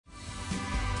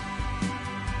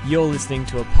You're listening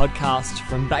to a podcast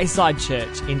from Bayside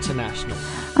Church International.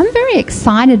 I'm very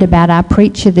excited about our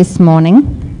preacher this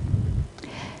morning.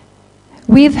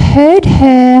 We've heard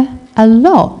her a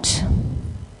lot,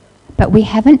 but we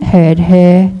haven't heard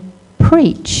her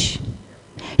preach.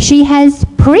 She has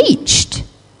preached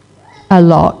a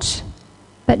lot,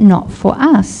 but not for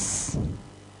us.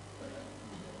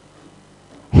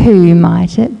 Who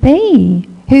might it be?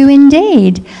 Who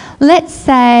indeed? Let's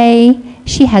say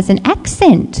she has an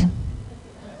accent.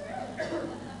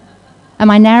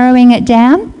 Am I narrowing it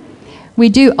down? We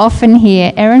do often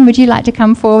hear, Erin, would you like to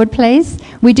come forward, please?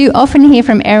 We do often hear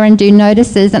from Erin do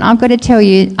notices, and I've got to tell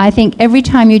you, I think every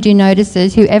time you do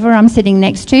notices, whoever I'm sitting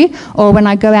next to, or when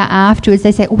I go out afterwards,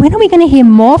 they say, when are we going to hear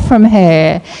more from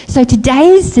her? So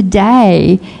today's the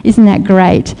day. Isn't that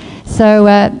great? So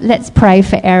let's pray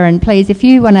for Erin, please. If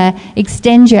you want to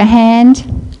extend your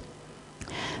hand.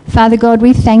 Father God,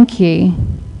 we thank you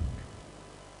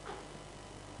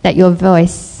that your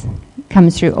voice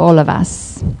comes through all of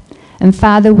us. And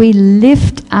Father, we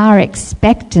lift our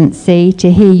expectancy to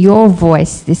hear your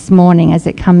voice this morning as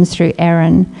it comes through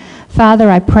Erin. Father,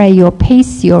 I pray your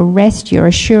peace, your rest, your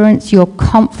assurance, your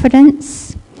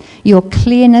confidence, your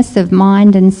clearness of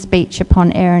mind and speech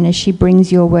upon Erin as she brings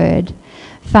your word.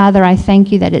 Father, I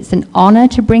thank you that it's an honour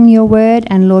to bring your word,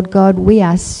 and Lord God, we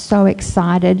are so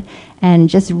excited and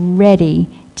just ready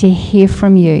to hear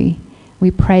from you. We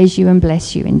praise you and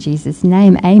bless you in Jesus'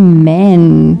 name.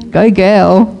 Amen. Go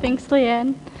girl. Thanks,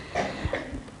 Leanne.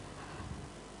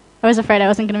 I was afraid I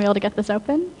wasn't going to be able to get this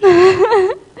open.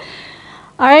 All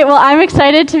right, well, I'm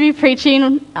excited to be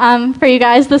preaching for you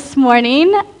guys this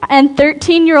morning. And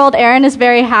 13-year-old Erin is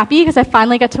very happy because I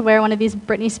finally get to wear one of these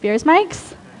Britney Spears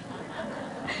mics.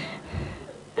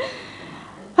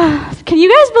 Can you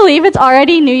guys believe it's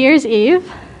already New Year's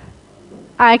Eve?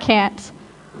 I can't.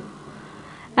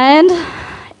 And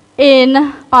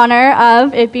in honor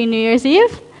of it being New Year's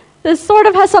Eve, this sort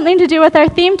of has something to do with our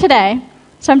theme today.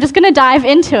 So I'm just going to dive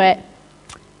into it.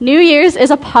 New Year's is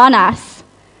upon us.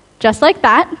 Just like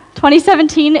that,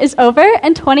 2017 is over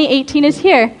and 2018 is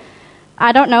here.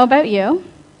 I don't know about you,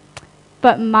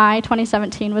 but my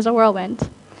 2017 was a whirlwind.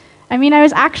 I mean, I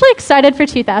was actually excited for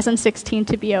 2016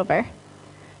 to be over.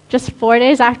 Just 4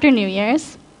 days after New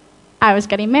Year's, I was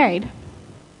getting married.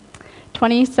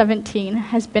 2017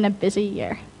 has been a busy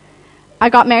year. I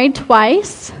got married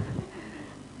twice.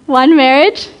 1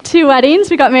 marriage, 2 weddings.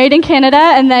 We got married in Canada,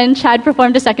 and then Chad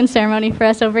performed a second ceremony for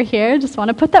us over here. Just want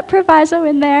to put that proviso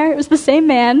in there. It was the same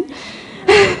man.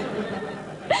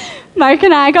 Mark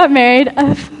and I got married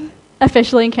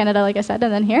officially in Canada, like I said,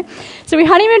 and then here. So we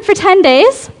honeymooned for 10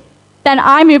 days. Then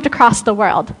I moved across the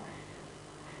world.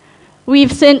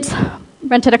 We've since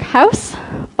rented a house,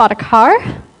 bought a car.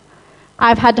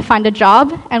 I've had to find a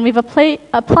job, and we've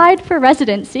applied for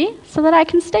residency so that I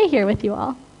can stay here with you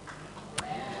all.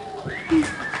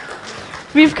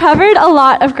 We've covered a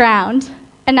lot of ground,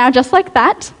 and now just like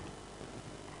that,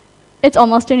 it's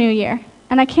almost a new year,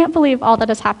 and I can't believe all that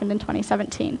has happened in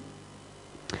 2017.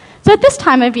 So at this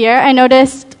time of year, I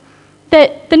noticed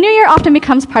that the new year often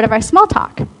becomes part of our small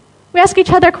talk. We ask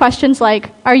each other questions like,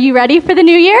 are you ready for the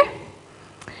new year?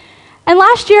 And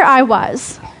last year I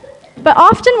was. But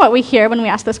often what we hear when we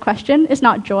ask this question is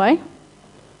not joy,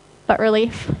 but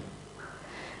relief.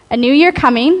 A new year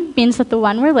coming means that the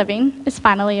one we're living is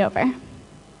finally over.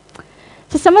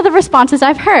 So some of the responses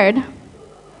I've heard: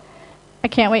 I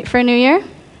can't wait for a new year.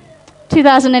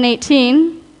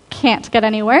 2018 can't get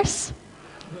any worse.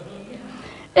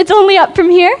 It's only up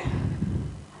from here.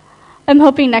 I'm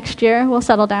hoping next year we'll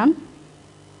settle down.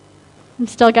 I'm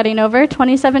still getting over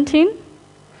 2017.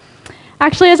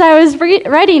 Actually, as I was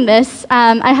writing this,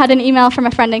 I had an email from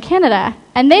a friend in Canada,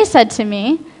 and they said to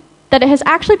me that it has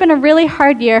actually been a really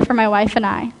hard year for my wife and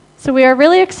I. So we are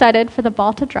really excited for the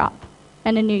ball to drop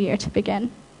and a new year to begin.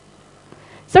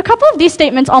 So a couple of these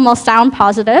statements almost sound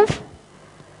positive,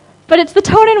 but it's the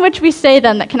tone in which we say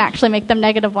them that can actually make them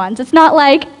negative ones. It's not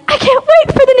like, I can't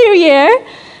wait for the new year.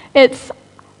 It's,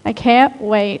 I can't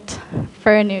wait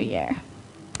for a new year.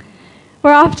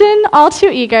 We're often all too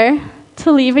eager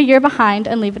to leave a year behind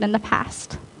and leave it in the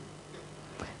past.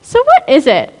 So what is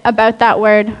it about that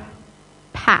word,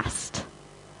 past?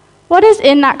 What is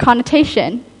in that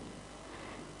connotation?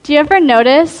 Do you ever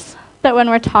notice that when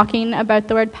we're talking about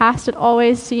the word past, it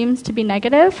always seems to be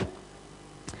negative?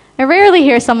 I rarely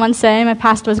hear someone say, my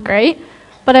past was great,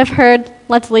 but I've heard,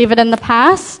 let's leave it in the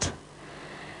past.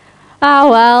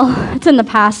 Oh, well, it's in the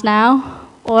past now,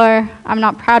 or I'm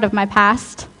not proud of my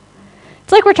past.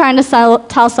 It's like we're trying to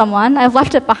tell someone, I've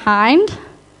left it behind.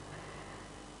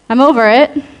 I'm over it.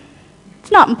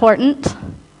 It's not important.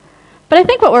 But I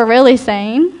think what we're really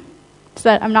saying is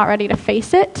that I'm not ready to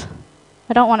face it.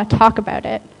 I don't want to talk about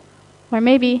it. Or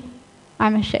maybe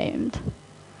I'm ashamed.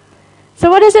 So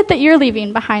what is it that you're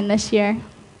leaving behind this year?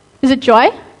 Is it joy?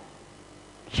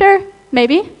 Sure,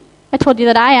 maybe. I told you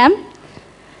that I am.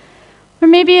 Or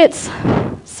maybe it's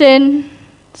sin,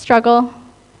 struggle,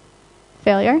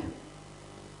 failure,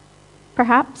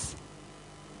 perhaps.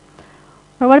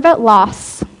 Or what about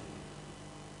loss,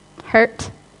 hurt,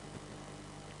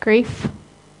 grief,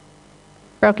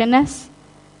 brokenness?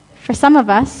 For some of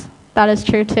us, that is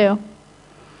true too.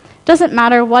 Doesn't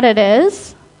matter what it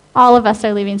is, all of us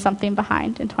are leaving something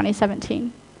behind in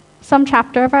 2017. Some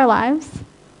chapter of our lives,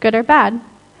 good or bad.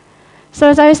 So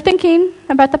as I was thinking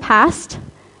about the past,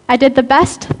 I did the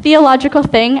best theological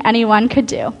thing anyone could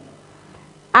do.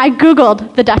 I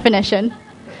Googled the definition.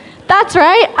 That's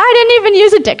right, I didn't even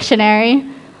use a dictionary.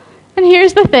 And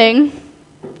here's the thing,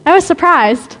 I was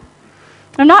surprised.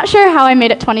 I'm not sure how I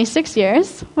made it 26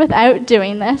 years without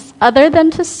doing this, other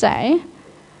than to say,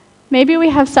 maybe we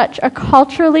have such a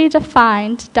culturally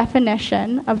defined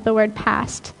definition of the word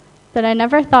past that I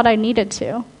never thought I needed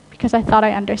to, because I thought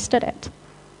I understood it.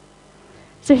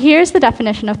 So here's the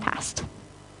definition of past.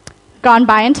 Gone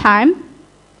by in time.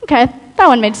 Okay, that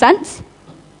one made sense.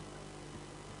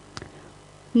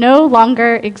 No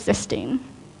longer existing.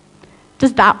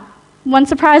 Does that one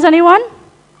surprise anyone?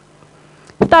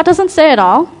 If that doesn't say it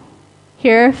all,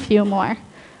 here are a few more.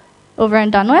 Over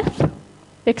and done with,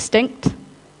 extinct,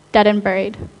 dead and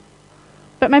buried.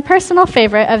 But my personal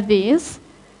favorite of these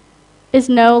is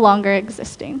no longer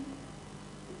existing.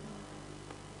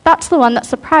 That's the one that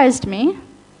surprised me,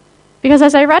 because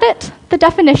as I read it, the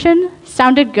definition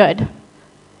sounded good.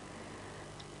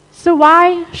 So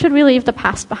why should we leave the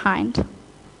past behind?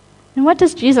 And what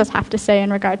does Jesus have to say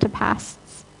in regard to pasts?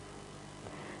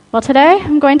 Well, today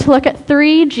I'm going to look at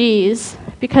 3 G's,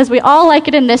 because we all like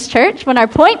it in this church when our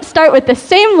points start with the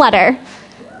same letter.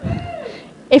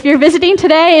 If you're visiting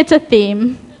today, it's a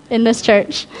theme in this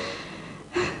church.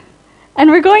 And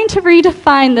we're going to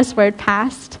redefine this word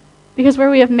past, because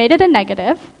where we have made it a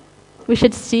negative, we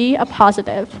should see a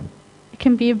positive. It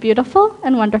can be a beautiful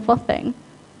and wonderful thing.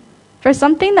 For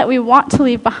something that we want to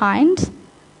leave behind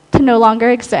to no longer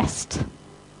exist.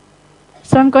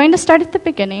 So I'm going to start at the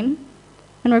beginning,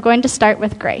 and we're going to start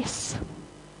with grace.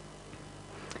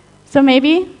 So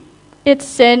maybe it's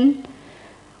sin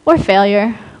or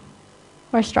failure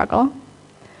or struggle.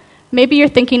 Maybe you're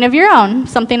thinking of your own,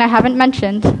 something I haven't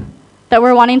mentioned, that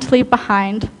we're wanting to leave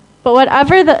behind. But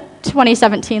whatever the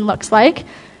 2017 looks like,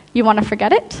 you want to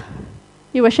forget it.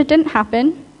 You wish it didn't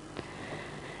happen.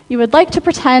 You would like to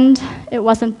pretend it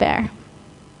wasn't there.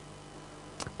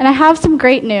 And I have some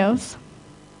great news.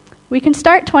 We can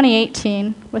start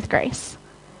 2018 with grace,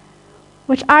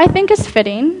 which I think is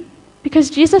fitting because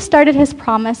Jesus started his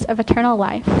promise of eternal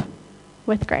life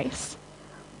with grace.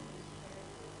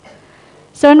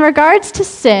 So in regards to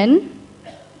sin,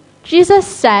 Jesus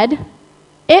said,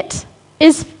 "It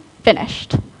is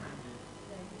finished."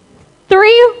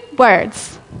 3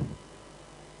 words,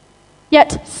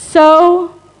 yet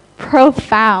so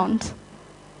profound.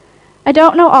 I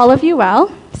don't know all of you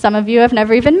well. Some of you have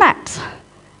never even met.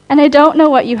 And I don't know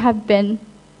what you have been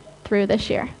through this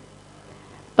year.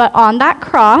 But on that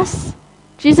cross,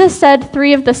 Jesus said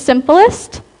 3 of the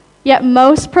simplest, yet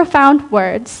most profound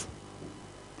words.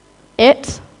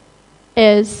 It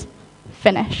is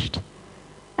finished.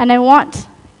 And I want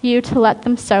you to let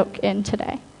them soak in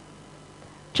today.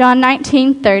 John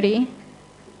 19:30.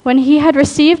 When he had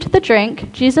received the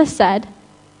drink, Jesus said,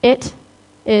 "It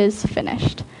is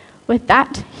finished." With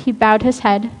that, he bowed his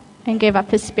head and gave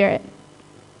up his spirit.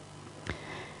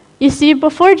 You see,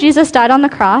 before Jesus died on the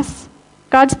cross,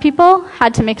 God's people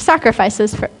had to make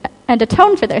sacrifices and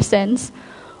atone for their sins.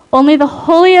 Only the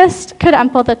holiest could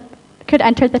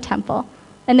enter the temple.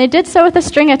 And they did so with a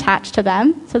string attached to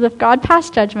them, so that if God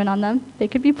passed judgment on them, they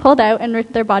could be pulled out and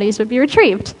their bodies would be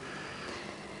retrieved.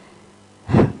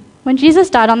 When Jesus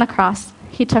died on the cross,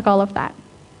 he took all of that.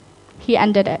 He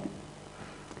ended it.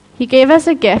 He gave us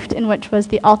a gift in which was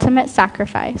the ultimate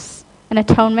sacrifice, an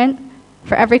atonement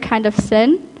for every kind of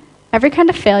sin, every kind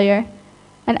of failure,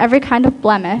 and every kind of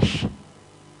blemish.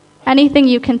 Anything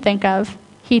you can think of,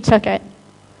 he took it.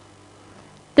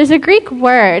 There's a Greek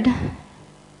word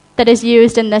that is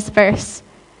used in this verse.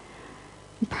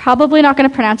 I'm probably not going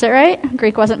to pronounce it right.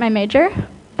 Greek wasn't my major.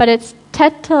 But it's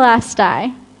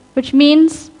tetelestai, which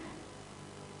means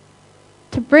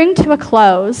to bring to a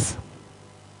close,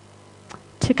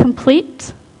 to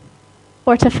complete,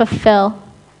 or to fulfill.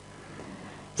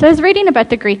 So I was reading about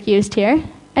the Greek used here,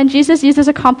 and Jesus uses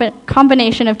a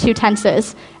combination of 2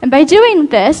 tenses. And by doing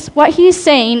this, what he's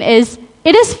saying is,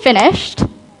 It is finished,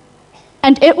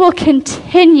 and it will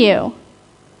continue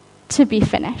to be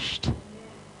finished.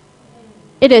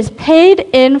 It is paid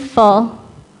in full.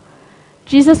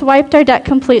 Jesus wiped our debt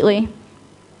completely.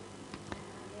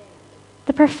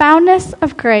 The profoundness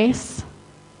of grace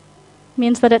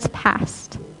means that it's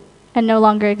past and no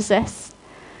longer exists.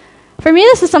 For me,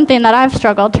 this is something that I've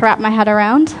struggled to wrap my head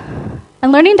around.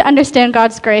 And learning to understand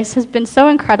God's grace has been so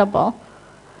incredible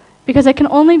because I can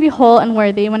only be whole and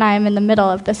worthy when I am in the middle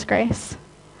of this grace.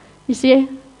 You see,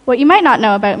 what you might not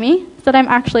know about me is that I'm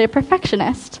actually a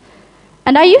perfectionist.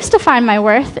 And I used to find my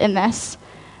worth in this.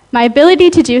 My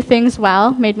ability to do things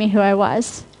well made me who I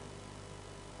was.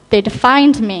 They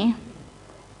defined me.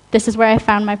 This is where I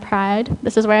found my pride.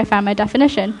 This is where I found my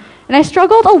definition. And I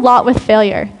struggled a lot with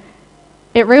failure.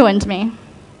 It ruined me.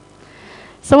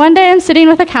 So one day I'm sitting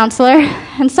with a counselor,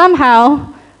 and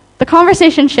somehow the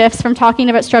conversation shifts from talking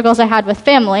about struggles I had with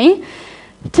family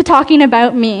to talking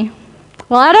about me.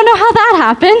 Well, I don't know how that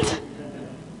happened.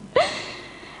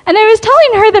 And I was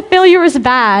telling her that failure was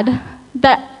bad,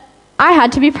 that I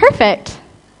had to be perfect.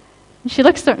 And she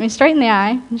looks at me straight in the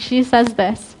eye, and she says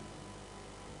this,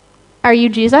 "Are you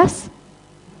Jesus?"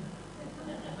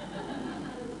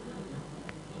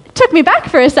 It took me back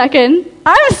for a second.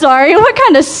 I'm sorry, what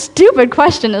kind of stupid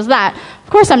question is that? Of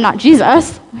course I'm not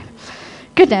Jesus.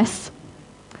 Goodness.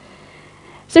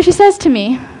 So she says to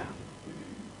me,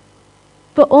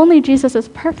 "But only Jesus is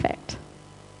perfect.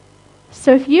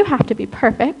 So if you have to be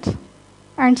perfect,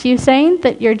 aren't you saying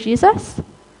that you're Jesus?"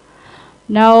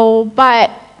 "No,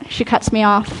 but," she cuts me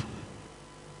off.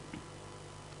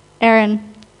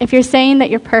 "Aaron, if you're saying that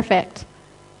you're perfect,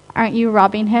 aren't you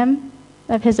robbing him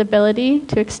of his ability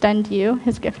to extend you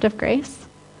his gift of grace?"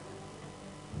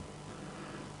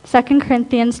 2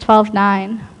 Corinthians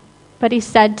 12:9, "But he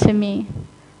said to me,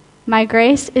 'My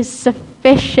grace is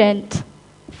sufficient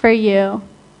for you,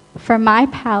 for my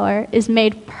power is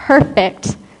made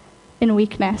perfect in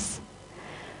weakness.'"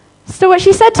 So what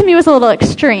she said to me was a little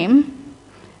extreme,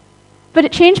 but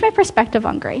it changed my perspective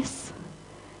on grace.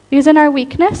 Because in our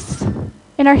weakness,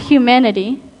 in our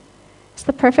humanity, it's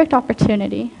the perfect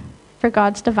opportunity for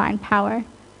God's divine power.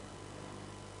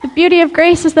 The beauty of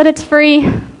grace is that it's free.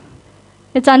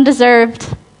 It's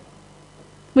undeserved.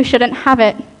 We shouldn't have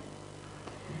it.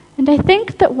 And I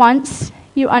think that once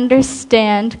you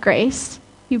understand grace,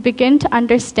 you begin to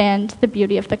understand the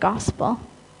beauty of the gospel.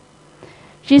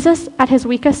 Jesus, at his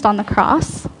weakest on the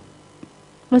cross,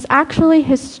 was actually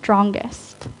his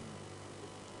strongest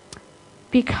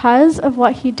because of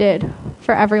what he did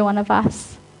for every one of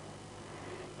us.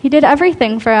 He did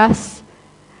everything for us.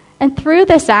 And through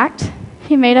this act,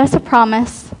 he made us a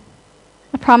promise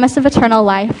of eternal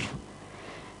life.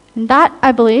 And that,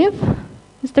 I believe,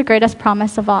 is the greatest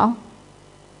promise of all.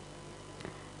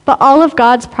 But all of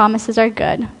God's promises are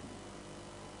good.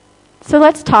 So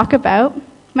let's talk about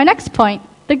my next point,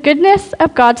 the goodness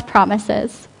of God's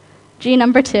promises. G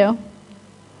number 2.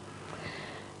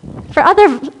 For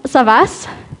others of us,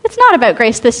 it's not about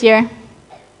grace this year.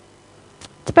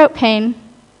 It's about pain.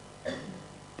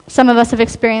 Some of us have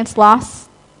experienced loss.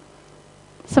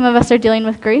 Some of us are dealing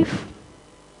with grief.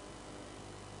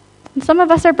 And some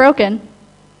of us are broken.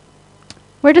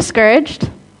 We're discouraged.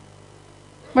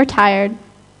 We're tired.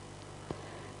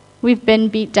 We've been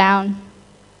beat down.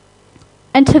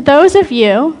 And to those of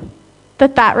you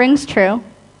that rings true,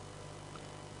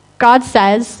 God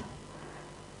says,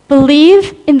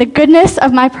 believe in the goodness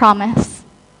of my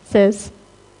promises.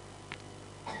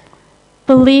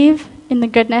 Believe in the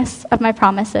goodness of my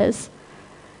promises.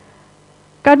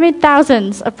 God made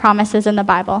thousands of promises in the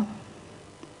Bible.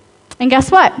 And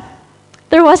guess what?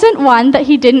 There wasn't one that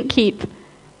he didn't keep.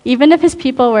 Even if his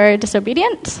people were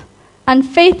disobedient,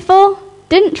 unfaithful,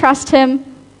 didn't trust him,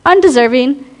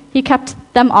 undeserving, he kept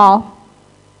them all.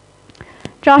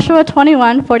 Joshua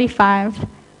 21:45.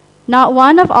 Not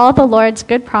one of all the Lord's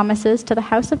good promises to the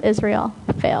house of Israel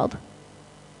failed.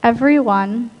 Every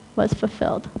one was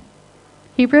fulfilled.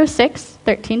 Hebrews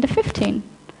 6:13-15.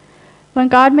 When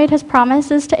God made his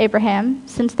promises to Abraham,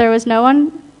 since there was no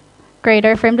one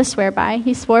greater for him to swear by,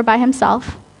 he swore by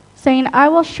himself, saying, I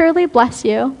will surely bless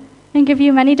you and give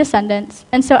you many descendants.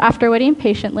 And so after waiting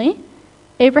patiently,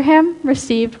 Abraham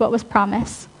received what was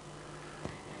promised.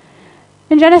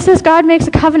 In Genesis, God makes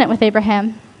a covenant with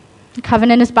Abraham. The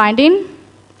covenant is binding.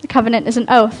 The covenant is an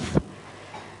oath.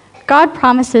 God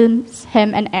promises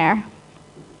him an heir.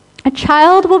 A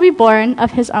child will be born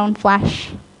of his own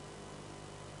flesh.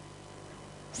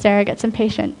 Sarah gets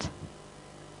impatient.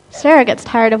 Sarah gets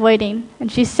tired of waiting,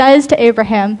 and she says to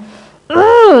Abraham,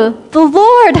 the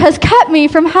Lord has kept me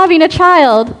from having a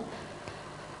child.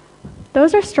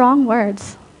 Those are strong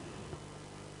words.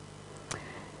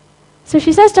 So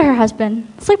she says to her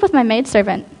husband, "Sleep with my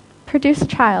maidservant, produce a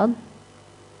child."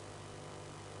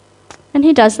 And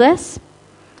he does this.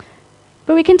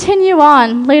 But we continue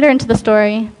on later into the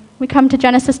story. We come to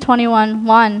Genesis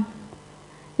 21:1.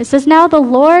 It says, "Now the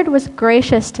Lord was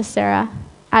gracious to Sarah,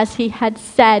 as he had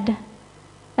said,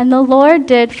 and the Lord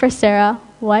did for Sarah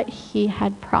what he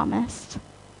had promised."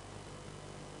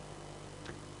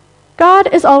 God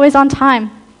is always on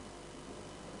time.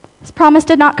 His promise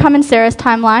did not come in Sarah's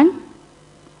timeline.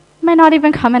 It might not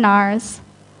even come in ours.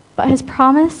 But his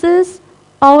promises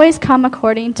always come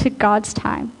according to God's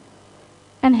time.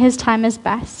 And his time is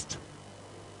best.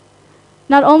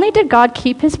 Not only did God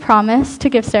keep his promise to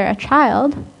give Sarah a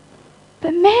child,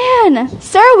 but man,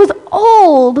 Sarah was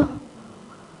old.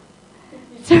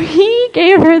 So he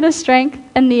gave her the strength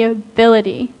and the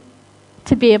ability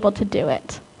to be able to do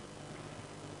it.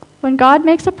 When God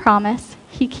makes a promise,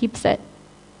 he keeps it.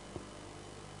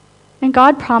 And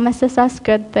God promises us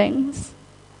good things.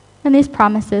 And these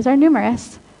promises are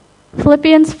numerous.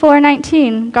 Philippians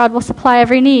 4:19, God will supply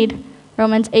every need.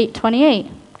 Romans 8:28,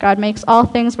 God makes all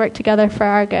things work together for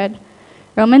our good.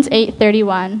 Romans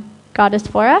 8:31, God is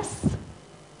for us,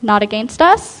 not against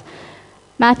us.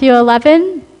 Matthew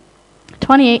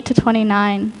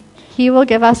 11:28-29, he will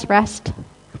give us rest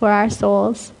for our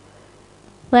souls.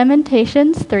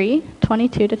 Lamentations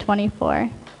 3:22-24,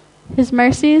 his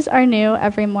mercies are new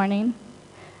every morning.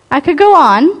 I could go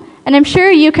on, and I'm sure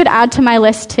you could add to my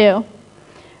list too.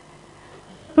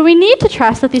 But we need to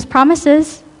trust that these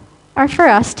promises are for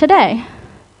us today.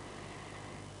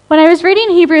 When I was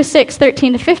reading Hebrews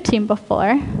 6:13-15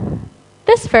 before,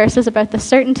 this verse is about the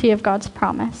certainty of God's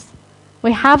promise.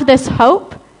 We have this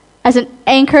hope as an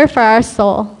anchor for our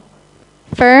soul,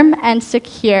 firm and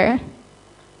secure.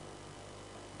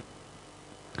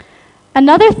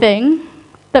 Another thing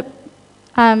that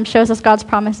shows us God's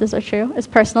promises are true is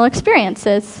personal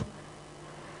experiences.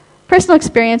 Personal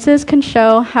experiences can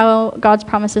show how God's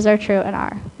promises are true in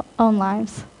our own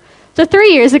lives. So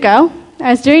 3 years ago,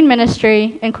 I was doing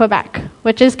ministry in Quebec,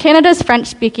 which is Canada's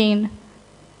French-speaking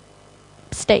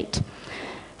state.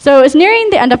 So it was nearing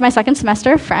the end of my second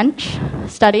semester of French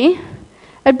study.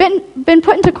 I'd been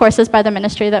put into courses by the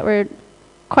ministry that were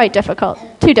quite difficult,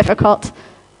 too difficult.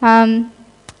 I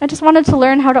just wanted to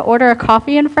learn how to order a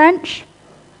coffee in French.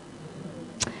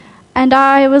 And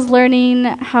I was learning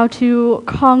how to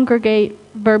congregate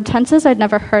verb tenses I'd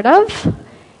never heard of,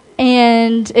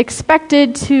 and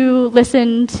expected to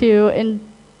listen to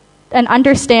and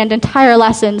understand entire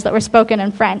lessons that were spoken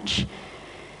in French.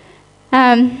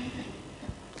 I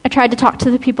tried to talk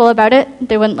to the people about it.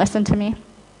 They wouldn't listen to me.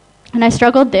 And I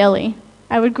struggled daily.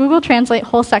 I would Google Translate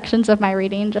whole sections of my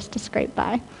reading just to scrape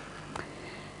by.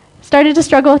 Started to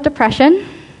struggle with depression.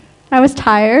 I was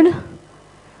tired.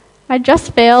 I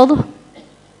just failed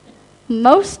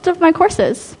most of my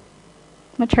courses,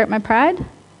 which hurt my pride.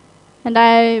 And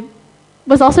I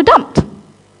was also dumped.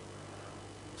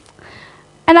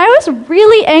 And I was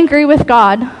really angry with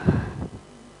God.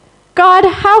 God,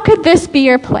 how could this be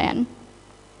your plan?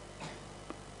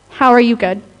 How are you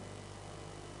good?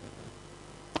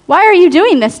 Why are you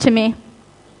doing this to me?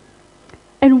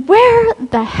 And where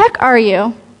the heck are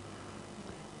you?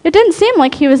 It didn't seem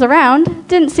like he was around. It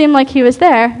didn't seem like he was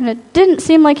there. And it didn't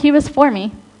seem like he was for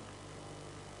me.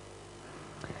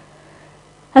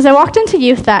 As I walked into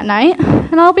youth that night,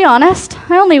 and I'll be honest,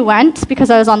 I only went because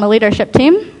I was on the leadership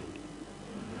team.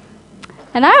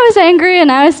 And I was angry,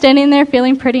 and I was standing there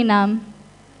feeling pretty numb.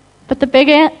 But the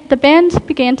band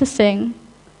began to sing,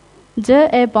 Dieu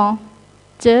est bon,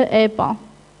 Dieu est bon.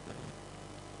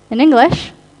 In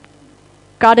English,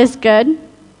 God is good,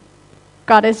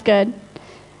 God is good.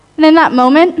 And in that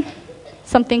moment,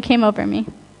 something came over me.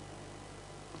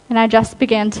 And I just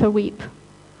began to weep.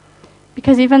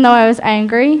 Because even though I was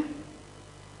angry,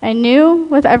 I knew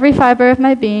with every fiber of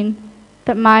my being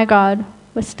that my God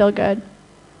was still good.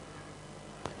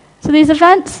 So these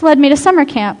events led me to summer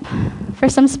camp for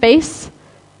some space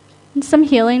and some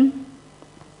healing,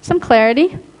 some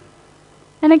clarity.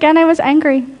 And again, I was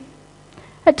angry.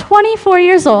 At 24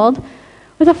 years old,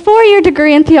 with a 4-year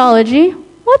degree in theology,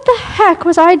 what the heck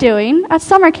was I doing at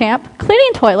summer camp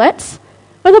cleaning toilets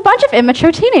with a bunch of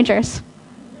immature teenagers?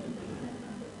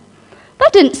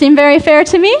 That didn't seem very fair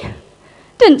to me.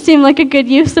 Didn't seem like a good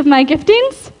use of my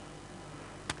giftings.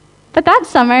 But that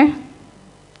summer,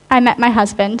 I met my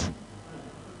husband.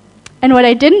 And what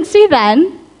I didn't see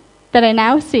then, that I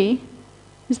now see,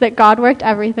 is that God worked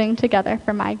everything together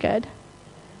for my good.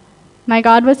 My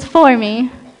God was for me,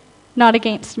 not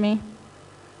against me.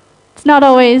 It's not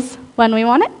always when we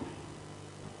want it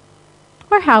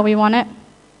or how we want it.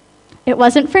 It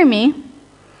wasn't for me,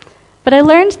 But I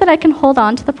learned that I can hold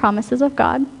on to the promises of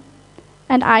God,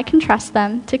 and I can trust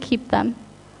them to keep them.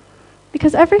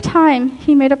 Because every time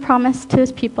he made a promise to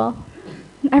his people,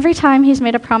 and every time he's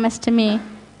made a promise to me,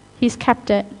 he's kept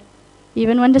it,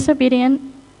 even when disobedient,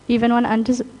 even when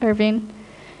undeserving,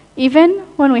 even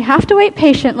when we have to wait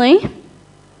patiently.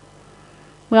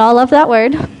 We all love that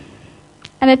word.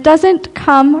 And it doesn't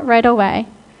come right away.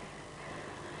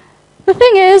 The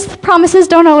thing is, promises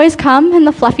don't always come in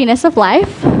the fluffiness of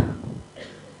life.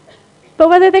 But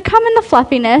whether they come in the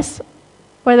fluffiness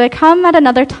or they come at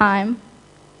another time,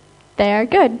 they are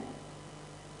good.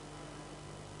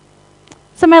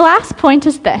 So my last point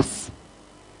is this.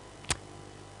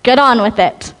 Get on with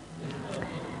it.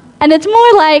 And it's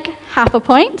more like half a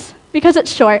point because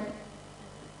it's short.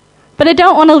 But I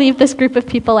don't want to leave this group of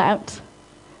people out.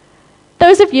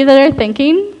 Those of you that are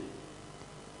thinking,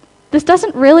 this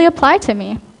doesn't really apply to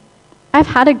me. I've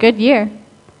had a good year.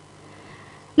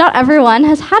 Not everyone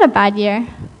has had a bad year.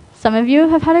 Some of you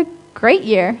have had a great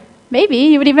year. Maybe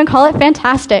you would even call it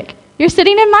fantastic. You're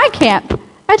sitting in my camp.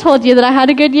 I told you that I had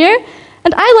a good year,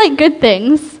 and I like good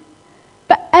things.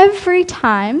 But every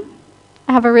time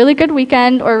I have a really good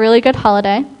weekend or a really good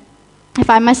holiday, I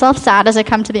find myself sad as I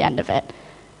come to the end of it.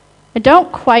 I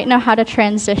don't quite know how to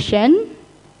transition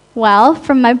well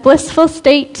from my blissful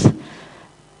state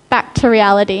back to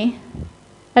reality.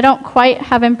 I don't quite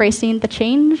have embracing the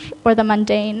change or the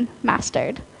mundane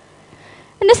mastered.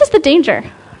 And this is the danger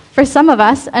for some of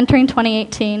us entering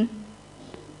 2018.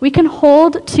 We can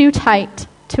hold too tight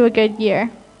to a good year.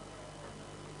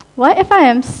 What if I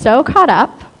am so caught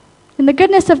up in the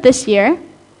goodness of this year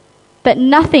that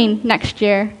nothing next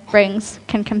year brings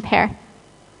can compare?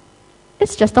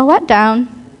 It's just a letdown.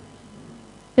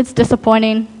 It's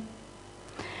disappointing.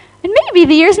 And maybe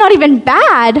the year's not even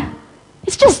bad.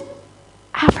 It's just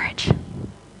average.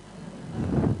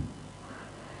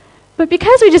 But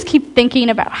because we just keep thinking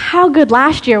about how good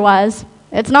last year was,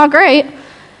 it's not great.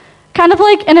 Kind of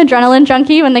like an adrenaline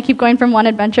junkie when they keep going from one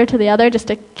adventure to the other just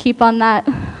to keep on that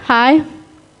high.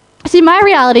 See, my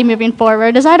reality moving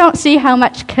forward is I don't see how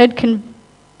much could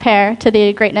compare to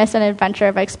the greatness and adventure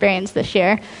I've experienced this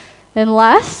year.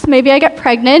 Unless maybe I get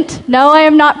pregnant. No, I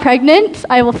am not pregnant.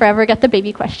 I will forever get the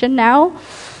baby question now.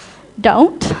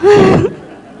 Don't.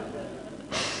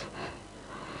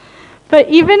 But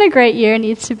even a great year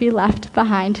needs to be left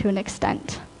behind to an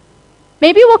extent.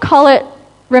 Maybe we'll call it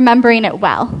remembering it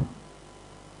well.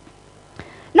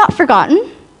 Not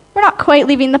forgotten. We're not quite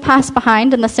leaving the past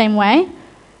behind in the same way.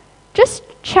 Just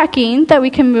checking that we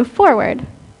can move forward.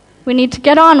 We need to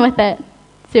get on with it.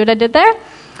 See what I did there?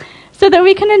 So that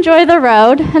we can enjoy the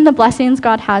road and the blessings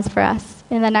God has for us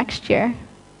in the next year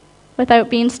without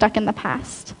being stuck in the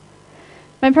past.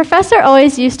 My professor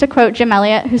always used to quote Jim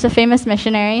Elliot, who's a famous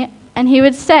missionary, and he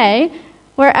would say,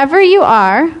 wherever you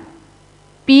are,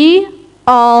 be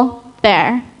all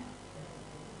there.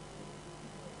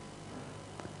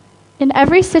 In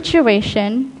every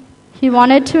situation, he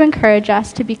wanted to encourage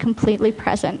us to be completely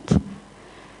present.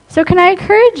 So can I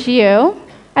encourage you,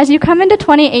 as you come into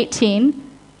 2018,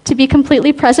 to be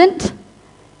completely present?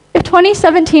 If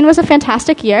 2017 was a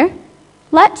fantastic year,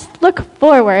 let's look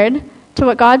forward to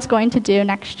what God's going to do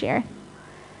next year.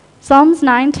 Psalms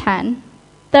 9:10.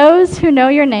 Those who know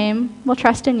your name will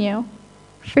trust in you.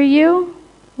 For you,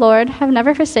 Lord, have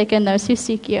never forsaken those who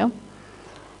seek you.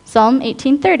 Psalm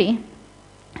 18:30.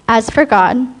 As for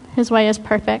God, his way is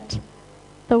perfect.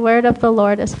 The word of the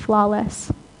Lord is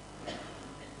flawless.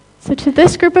 So to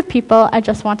this group of people, I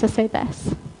just want to say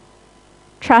this.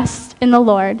 Trust in the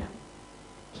Lord.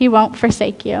 He won't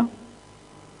forsake you.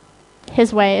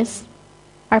 His ways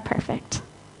are perfect.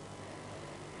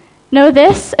 Know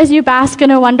this as you bask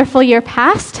in a wonderful year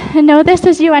past, and know this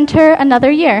as you enter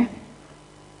another year.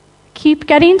 Keep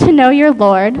getting to know your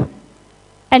Lord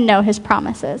and know his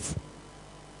promises.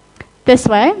 This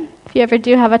way, if you ever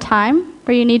do have a time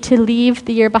where you need to leave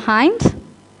the year behind,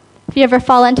 if you ever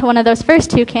fall into one of those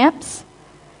first two camps,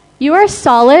 you are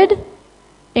solid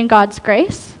in God's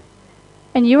grace,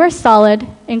 and you are solid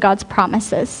in God's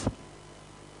promises.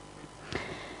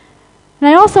 And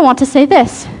I also want to say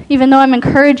this, even though I'm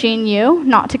encouraging you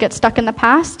not to get stuck in the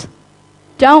past,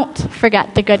 don't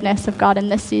forget the goodness of God in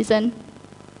this season.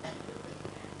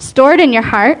 Store it in your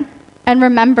heart and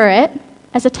remember it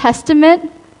as a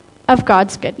testament of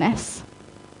God's goodness.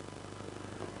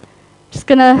 Just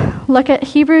going to look at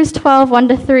Hebrews 12,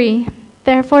 1-3.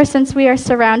 Therefore, since we are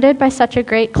surrounded by such a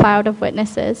great cloud of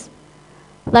witnesses,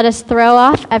 let us throw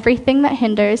off everything that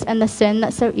hinders and the sin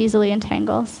that so easily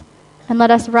entangles. And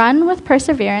let us run with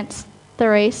perseverance the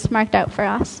race marked out for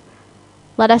us.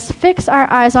 Let us fix our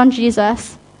eyes on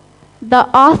Jesus, the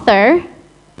author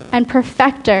and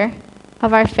perfecter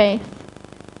of our faith,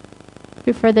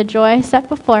 who for the joy set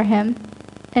before him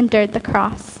endured the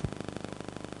cross.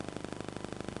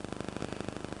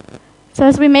 So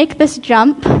as we make this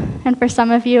jump, and for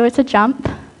some of you it's a jump,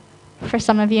 for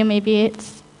some of you maybe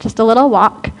it's just a little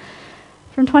walk,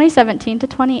 from 2017 to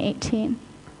 2018,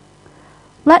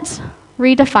 let's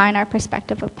redefine our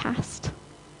perspective of past.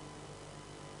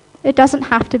 It doesn't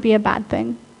have to be a bad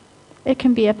thing. It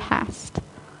can be a past.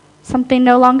 Something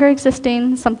no longer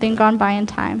existing, something gone by in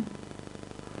time.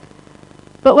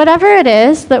 But whatever it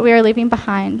is that we are leaving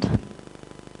behind,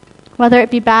 whether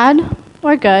it be bad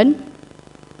or good,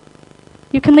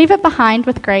 you can leave it behind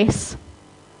with grace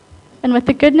and with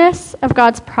the goodness of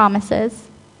God's promises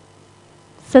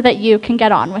so that you can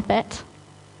get on with it.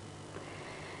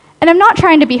 And I'm not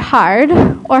trying to be hard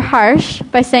or harsh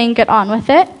by saying get on with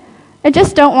it. I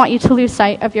just don't want you to lose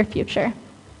sight of your future.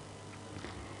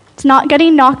 It's not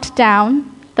getting knocked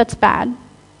down that's bad,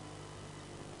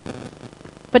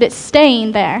 but it's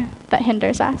staying there that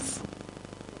hinders us.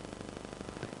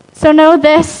 So know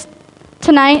this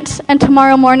tonight and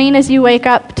tomorrow morning as you wake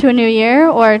up to a new year,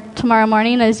 or tomorrow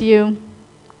morning as you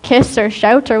kiss or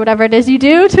shout or whatever it is you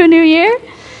do to a new year,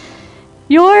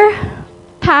 your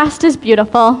past is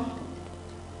beautiful.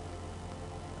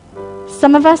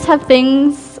 Some of us have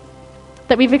things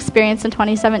that we've experienced in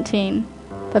 2017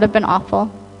 that have been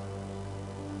awful.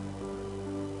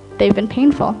 They've been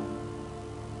painful.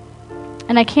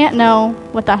 And I can't know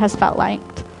what that has felt like.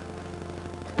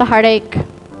 The heartache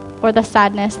or the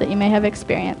sadness that you may have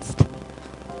experienced.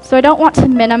 So I don't want to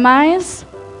minimize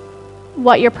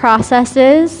what your process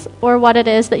is or what it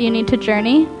is that you need to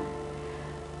journey.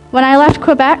 When I left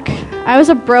Quebec, I was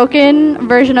a broken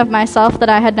version of myself that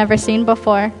I had never seen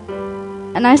before.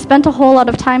 And I spent a whole lot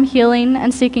of time healing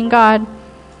and seeking God.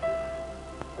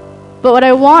 But what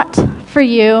I want for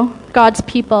you, God's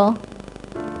people,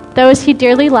 those he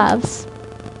dearly loves,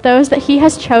 those that he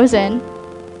has chosen,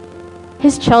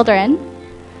 his children,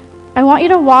 I want you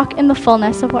to walk in the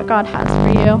fullness of what God has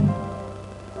for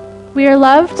you. We are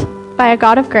loved by a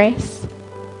God of grace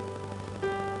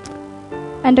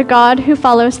and a God who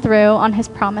follows through on his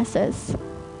promises.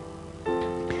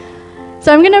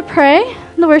 So I'm going to pray.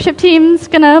 The worship team's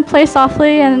going to play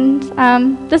softly, and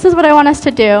this is what I want us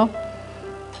to do.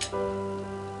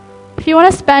 If you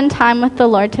want to spend time with the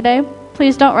Lord today,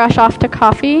 please don't rush off to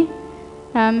coffee.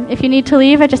 If you need to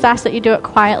leave, I just ask that you do it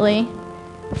quietly.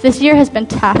 If this year has been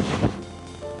tough,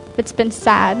 if it's been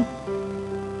sad,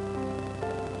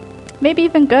 maybe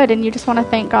even good, and you just want to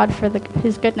thank God for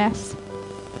his goodness.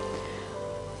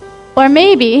 Or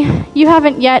maybe you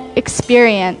haven't yet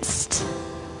experienced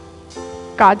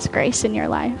God's grace in your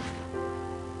life.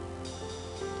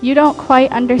 You don't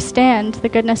quite understand the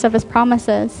goodness of his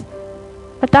promises,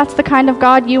 but that's the kind of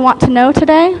God you want to know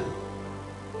today.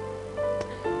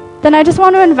 Then I just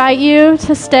want to invite you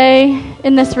to stay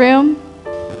in this room,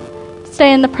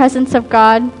 stay in the presence of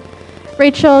God.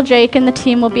 Rachel, Jake, and the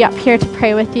team will be up here to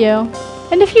pray with you.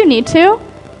 And if you need to,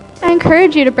 I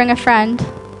encourage you to bring a friend.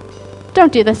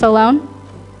 Don't do this alone.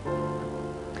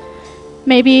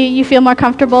 Maybe you feel more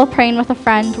comfortable praying with a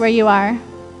friend where you are.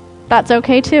 That's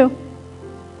okay too.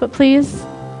 But please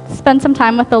spend some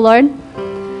time with the Lord.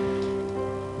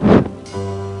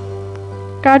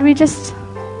 God, we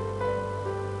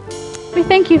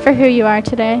thank you for who you are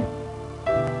today.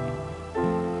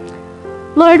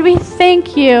 Lord, we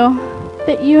thank you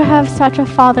that you have such a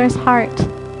father's heart.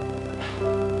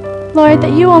 Lord,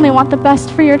 that you only want the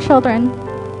best for your children.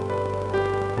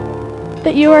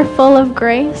 That you are full of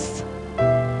grace.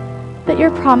 That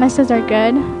your promises are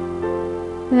good.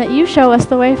 And that you show us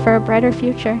the way for a brighter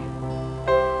future.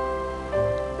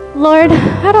 Lord,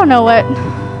 I don't know what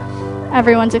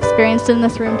everyone's experienced in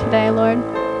this room today, Lord.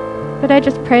 But I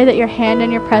just pray that your hand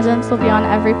and your presence will be on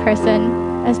every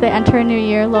person as they enter a new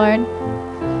year, Lord.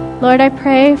 Lord, I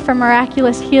pray for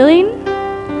miraculous healing.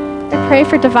 I pray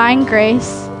for divine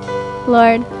grace.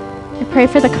 Lord, I pray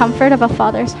for the comfort of a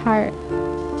father's heart.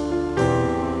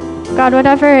 God,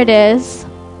 whatever it is,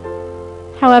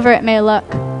 however it may look,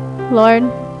 Lord,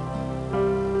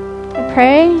 I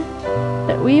pray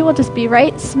that we will just be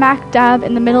right smack dab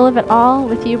in the middle of it all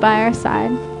with you by our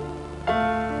side.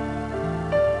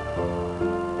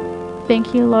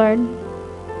 Thank you, Lord.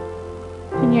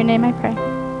 In your name I pray.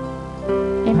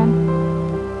 Amen.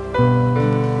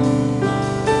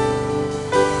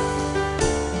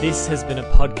 This has been a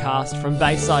podcast from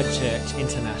Bayside Church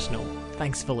International.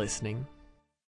 Thanks for listening.